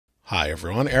Hi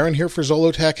everyone, Aaron here for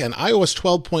Zollotech, and iOS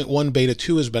 12.1 Beta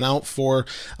 2 has been out for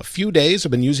a few days.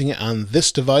 I've been using it on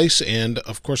this device, and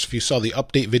of course if you saw the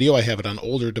update video, I have it on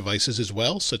older devices as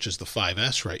well, such as the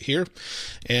 5S right here,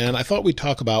 and I thought we'd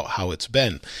talk about how it's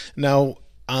been. Now,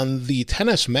 on the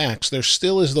XS Max, there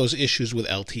still is those issues with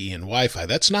LTE and Wi-Fi.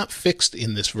 That's not fixed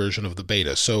in this version of the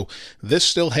beta, so this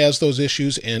still has those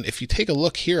issues, and if you take a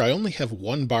look here, I only have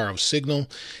 1 bar of signal,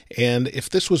 and if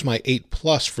this was my 8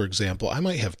 Plus, for example, I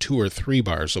might have 2 or 3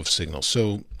 bars of signal,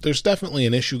 so there's definitely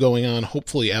an issue going on.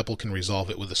 Hopefully Apple can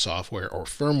resolve it with a software or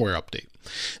firmware update.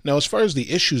 Now, as far as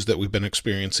the issues that we've been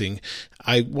experiencing,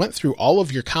 I went through all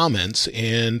of your comments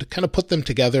and kind of put them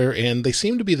together, and they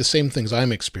seem to be the same things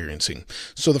I'm experiencing.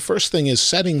 So the first thing is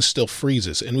settings still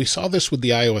freezes, and we saw this with the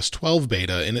iOS 12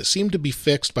 beta, and it seemed to be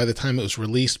fixed by the time it was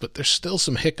released, but there's still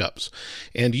some hiccups.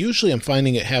 And usually I'm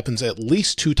finding it happens at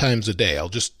least 2 times a day.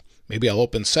 Maybe I'll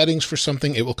open settings for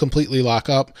something, it will completely lock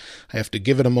up. I have to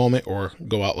give it a moment or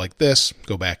go out like this,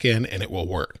 go back in, and it will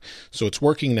work. So it's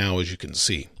working now, as you can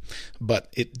see. But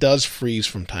it does freeze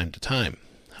from time to time.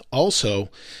 Also,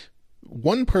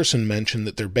 one person mentioned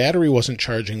that their battery wasn't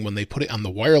charging when they put it on the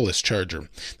wireless charger.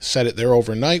 Set it there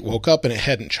overnight, woke up, and it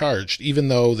hadn't charged, even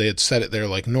though they had set it there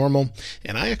like normal.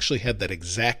 And I actually had that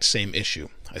exact same issue.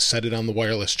 I set it on the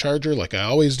wireless charger like I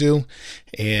always do,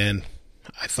 and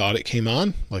I thought it came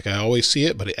on, like I always see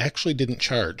it, but it actually didn't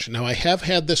charge. Now, I have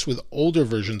had this with older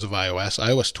versions of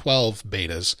iOS 12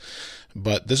 betas,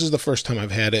 but this is the first time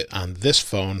I've had it on this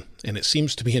phone, and it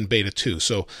seems to be in beta 2.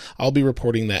 So I'll be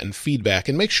reporting that in feedback,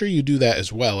 and make sure you do that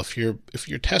as well. If you're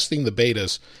testing the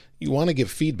betas, you want to give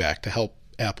feedback to help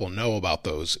Apple know about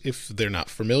those if they're not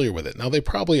familiar with it. Now, they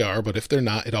probably are, but if they're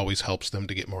not, it always helps them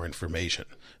to get more information.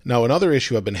 Now, another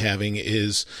issue I've been having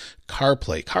is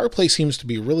CarPlay. CarPlay seems to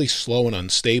be really slow and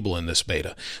unstable in this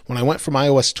beta. When I went from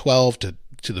iOS 12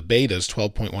 to the betas,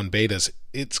 12.1 betas,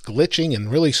 it's glitching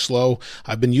and really slow.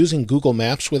 I've been using Google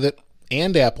Maps with it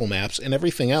and Apple Maps and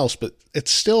everything else, but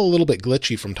it's still a little bit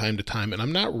glitchy from time to time, and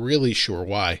I'm not really sure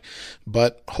why,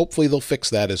 but hopefully they'll fix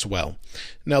that as well.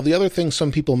 Now, the other thing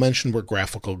some people mentioned were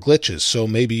graphical glitches, so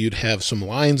maybe you'd have some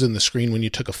lines in the screen when you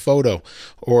took a photo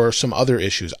or some other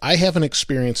issues. I haven't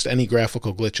experienced any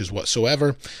graphical glitches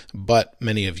whatsoever, but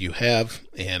many of you have,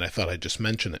 and I thought I'd just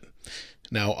mention it.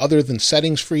 Now, other than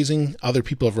settings freezing, other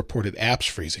people have reported apps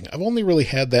freezing. I've only really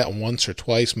had that once or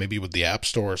twice, maybe with the App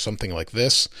Store or something like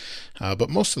this, but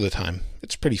most of the time,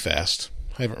 it's pretty fast.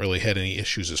 I haven't really had any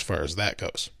issues as far as that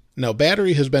goes. Now,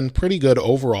 battery has been pretty good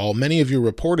overall. Many of you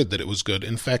reported that it was good.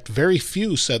 In fact, very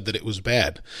few said that it was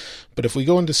bad. But if we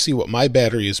go in to see what my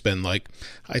battery has been like,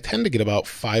 I tend to get about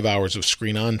 5 hours of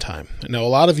screen on time. Now, a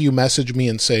lot of you message me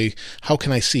and say, how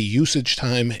can I see usage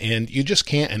time? And you just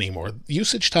can't anymore.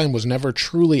 Usage time was never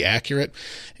truly accurate.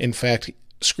 In fact,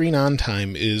 screen on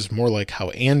time is more like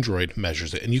how Android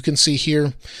measures it. And you can see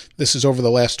here, this is over the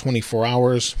last 24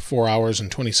 hours, 4 hours and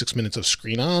 26 minutes of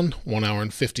screen on, 1 hour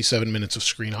and 57 minutes of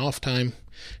screen off time.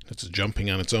 It's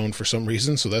jumping on its own for some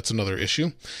reason, so that's another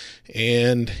issue.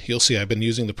 And you'll see I've been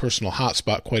using the personal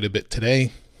hotspot quite a bit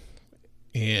today,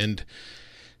 and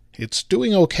it's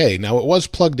doing okay. Now, it was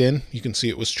plugged in. You can see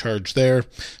it was charged there.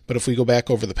 But if we go back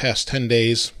over the past 10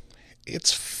 days,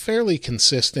 it's fairly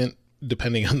consistent.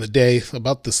 Depending on the day,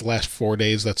 about this last 4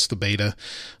 days, that's the beta,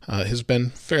 has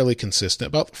been fairly consistent,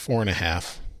 about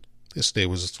 4.5. This day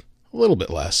was a little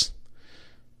bit less,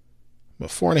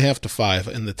 but 4.5 to 5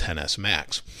 in the XS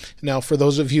Max. Now, for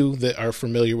those of you that are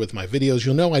familiar with my videos,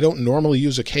 you'll know I don't normally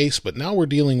use a case, but now we're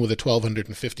dealing with a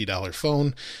 $1,250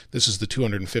 phone. This is the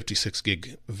 256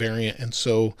 gig variant, and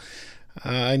so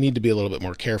I need to be a little bit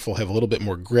more careful, have a little bit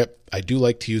more grip. I do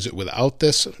like to use it without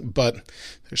this, but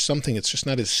there's something, it's just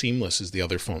not as seamless as the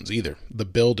other phones either. The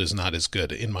build is not as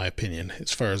good, in my opinion,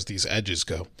 as far as these edges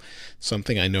go.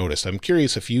 Something I noticed. I'm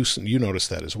curious if you noticed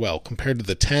that as well. Compared to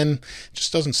the 10, it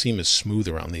just doesn't seem as smooth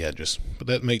around the edges. But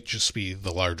that might just be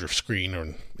the larger screen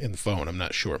or in the phone, I'm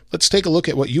not sure. Let's take a look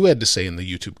at what you had to say in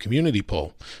the YouTube community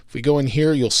poll. If we go in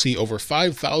here, you'll see over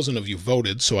 5,000 of you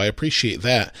voted, so I appreciate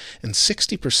that. And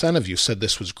 60% of you said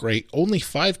this was great. Only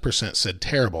 5% said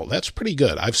terrible. That's pretty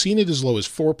good. I've seen it as low as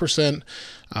 4%,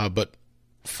 but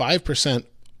 5%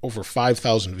 over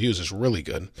 5,000 views is really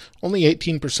good. Only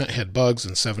 18% had bugs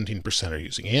and 17% are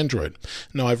using Android.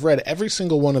 Now, I've read every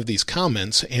single one of these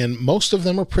comments, and most of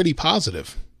them are pretty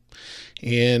positive.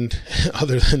 And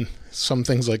other than some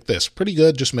things like this, pretty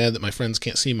good, just mad that my friends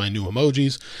can't see my new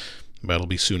emojis. That'll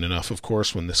be soon enough, of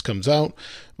course, when this comes out.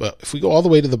 But if we go all the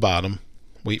way to the bottom,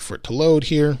 wait for it to load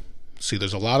here. See,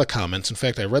 there's a lot of comments. In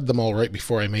fact, I read them all right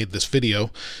before I made this video,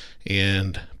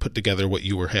 and put together what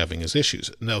you were having as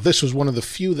issues. Now, this was one of the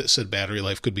few that said battery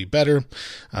life could be better.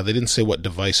 They didn't say what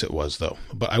device it was, though.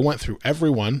 But I went through every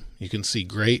one. You can see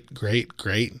great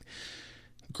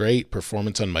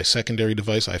performance on my secondary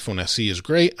device. iPhone SE is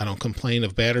great. I don't complain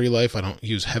of battery life. I don't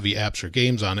use heavy apps or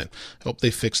games on it. I hope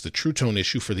they fix the True Tone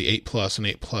issue for the 8 Plus, and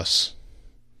 8 Plus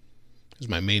is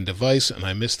my main device, and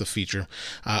I missed the feature.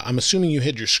 I'm assuming you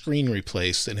had your screen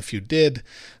replaced, and if you did,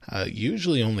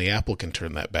 usually only Apple can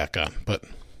turn that back on, but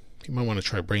you might want to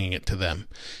try bringing it to them.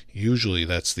 Usually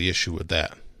that's the issue with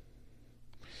that.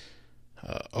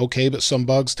 Okay, but some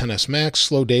bugs. 10s Max,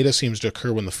 slow data seems to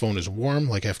occur when the phone is warm,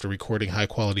 like after recording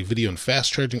high-quality video and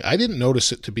fast charging. I didn't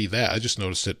notice it to be that. I just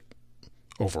noticed it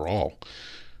overall.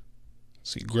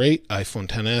 See, great. iPhone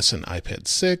XS and iPad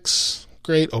 6.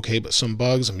 Great. Okay, but some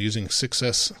bugs. I'm using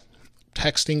 6S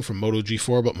texting from Moto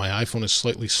G4, but my iPhone is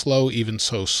slightly slow. Even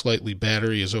so, slightly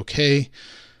battery is okay.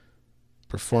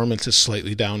 Performance is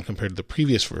slightly down compared to the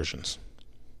previous versions.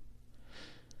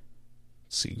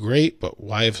 See, great, but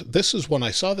why? This is when I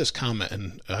saw this comment,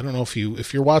 and I don't know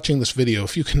if you're watching this video,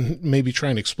 if you can maybe try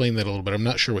and explain that a little bit. I'm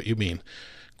not sure what you mean.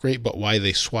 Great, but why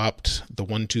they swapped the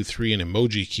 1, 2, 3 and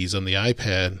emoji keys on the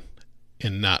iPad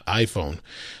and not iPhone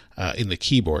in the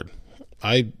keyboard?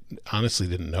 I honestly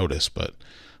didn't notice, but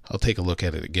I'll take a look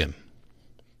at it again.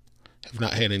 Have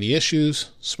not had any issues.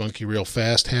 Spunky real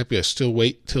fast. Happy. I still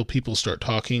wait till people start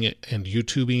talking and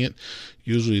YouTubing it.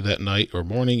 Usually that night or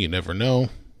morning. You never know.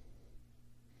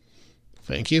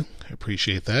 Thank you. I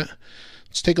appreciate that.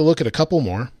 Let's take a look at a couple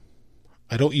more.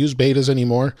 I don't use betas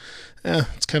anymore.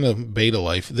 It's kind of beta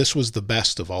life. This was the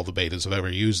best of all the betas I've ever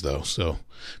used, though. So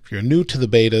if you're new to the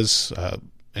betas,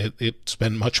 it's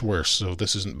been much worse, so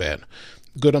this isn't bad.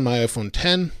 Good on my iPhone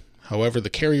X. However, the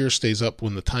carrier stays up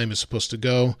when the time is supposed to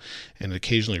go, and it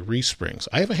occasionally resprings.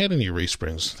 I haven't had any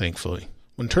resprings, thankfully.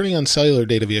 When turning on cellular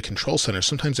data via Control Center,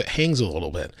 sometimes it hangs a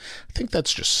little bit. I think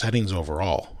that's just settings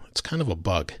overall. It's kind of a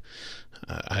bug.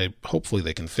 Hopefully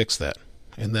they can fix that.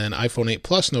 And then iPhone 8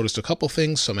 Plus, noticed a couple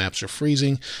things. Some apps are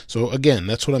freezing. So again,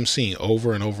 that's what I'm seeing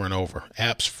over and over and over.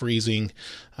 Apps freezing,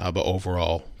 but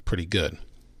overall pretty good.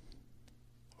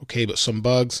 Okay, but some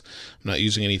bugs. I'm not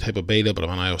using any type of beta, but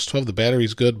I'm on iOS 12. The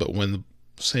battery's good, but when the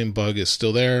same bug is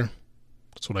still there,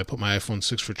 that's when I put my iPhone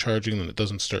 6 for charging, and it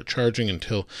doesn't start charging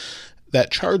until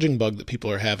that charging bug that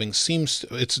people are having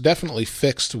it's definitely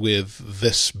fixed with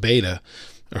this beta,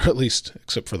 or at least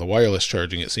except for the wireless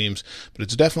charging, it seems, but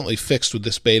it's definitely fixed with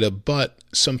this beta, but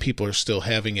some people are still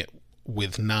having it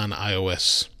with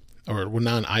non-iOS or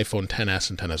non-iPhone XS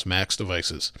and XS Max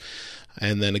devices.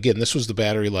 And then again, this was the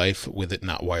battery life with it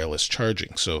not wireless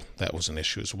charging, so that was an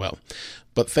issue as well.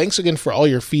 But thanks again for all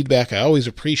your feedback. I always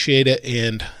appreciate it,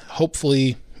 and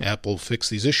hopefully Apple will fix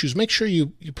these issues. Make sure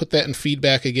you put that in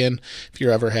feedback again. If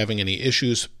you're ever having any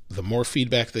issues, the more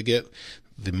feedback they get,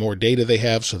 the more data they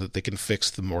have so that they can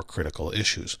fix the more critical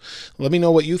issues. Let me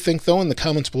know what you think, though, in the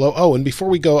comments below. Oh, and before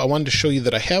we go, I wanted to show you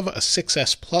that I have a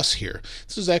 6S Plus here.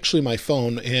 This is actually my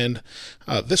phone, and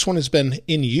this one has been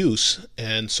in use,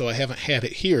 and so I haven't had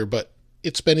it here, but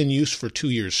it's been in use for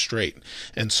 2 years straight.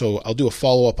 And so I'll do a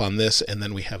follow-up on this, and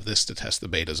then we have this to test the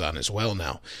betas on as well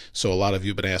now. So a lot of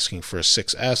you have been asking for a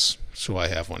 6S, so I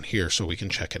have one here so we can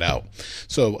check it out.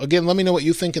 So again, let me know what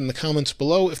you think in the comments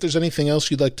below. If there's anything else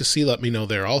you'd like to see, let me know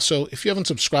there also. If you haven't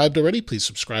subscribed already, please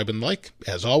subscribe and like.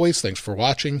 As always, thanks for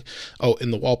watching. Oh,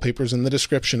 and the wallpaper's in the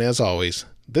description as always.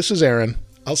 This is Aaron.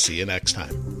 I'll see you next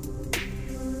time.